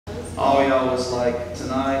all y'all was like,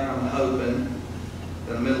 tonight I'm hoping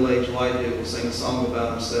that a middle-aged white dude will sing a song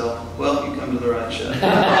about himself. Well, you come to the right show.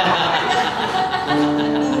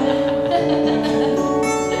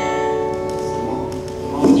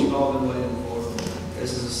 All been waiting for.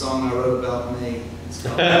 This is a song I wrote about me. It's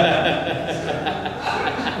called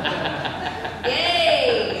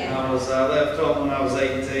Yay! I left home when I was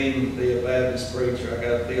 18 to be a Baptist preacher. I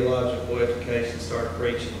got a theological education, started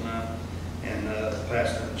preaching and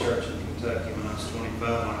pastored a church in Kentucky when I was 25.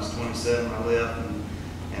 When I was 27, I left,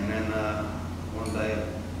 and then one day,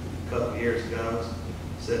 a couple of years ago, I was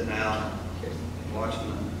sitting out watching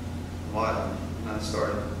the wild, and I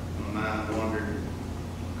started, my mind wandered.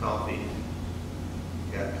 Coffee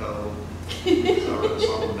got cold, so I wrote a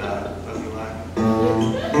song about it. Hope you like it.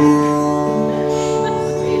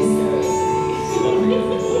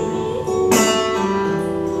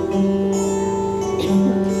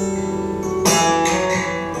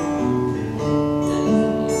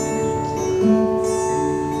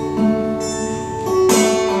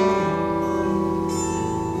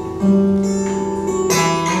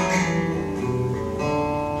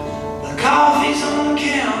 The coffee's on the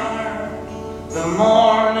counter. The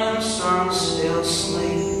morning sun still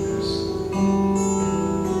sleeps.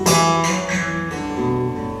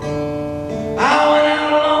 I went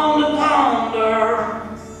out alone to ponder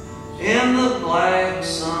in the black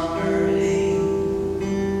summer heat.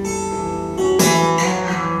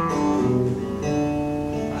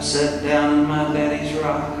 I sat down in my daddy's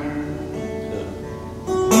rocker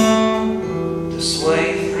to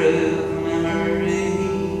sway through the memory.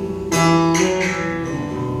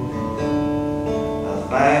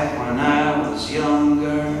 Back when I was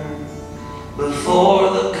younger, before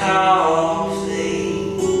the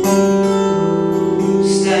coffee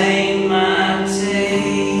stained my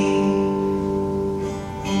tea.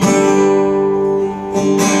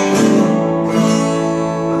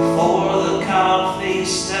 Before the coffee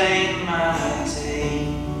stained my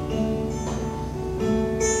tea.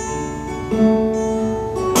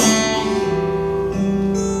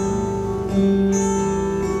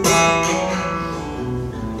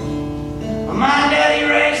 My daddy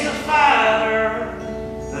raised a fire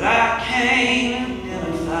that I can't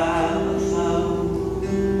identify with though.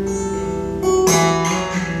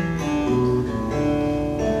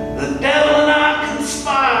 The devil and I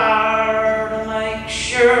conspire to make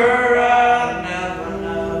sure I'd never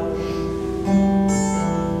know.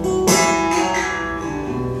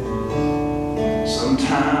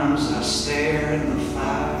 Sometimes I stare in the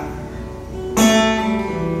fire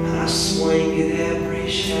and I swing at every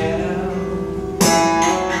shadow.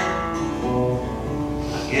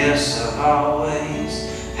 Guess I've always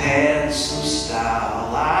had some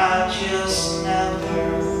style. I just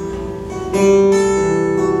never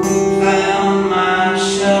found my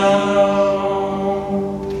show.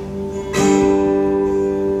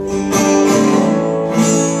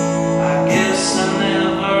 I guess I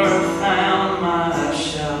never found my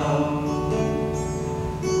show.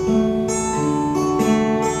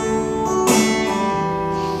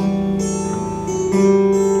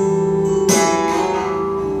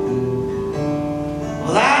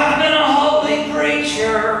 Well, I've been a holy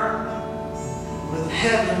preacher with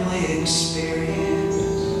heavenly experience.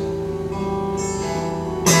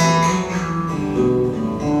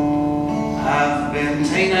 I've been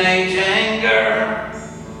teenage anger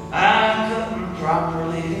I couldn't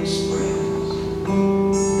properly express.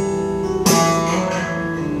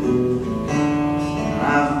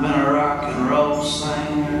 I've been a rock and roll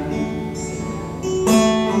singer,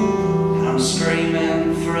 and I'm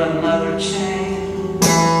screaming for another chance.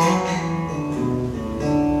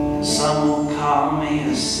 Some will call me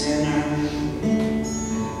a sinner,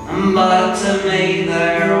 but to me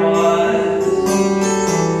there was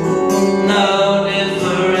no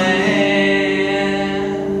difference.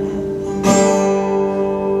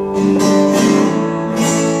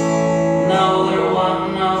 No, there was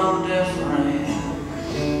no difference.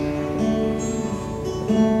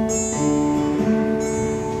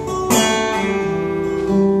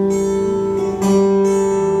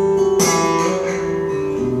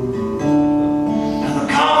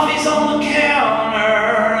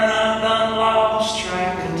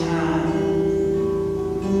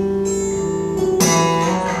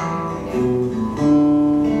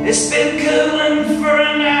 It's been cooling for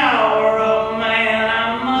an hour, oh man,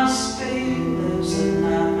 I must be losing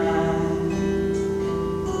my mind.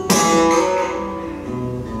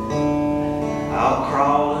 I'll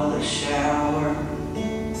crawl to the shower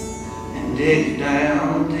and dig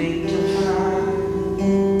down deep to find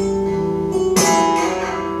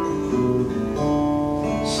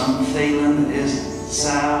some feeling that isn't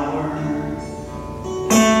sour. power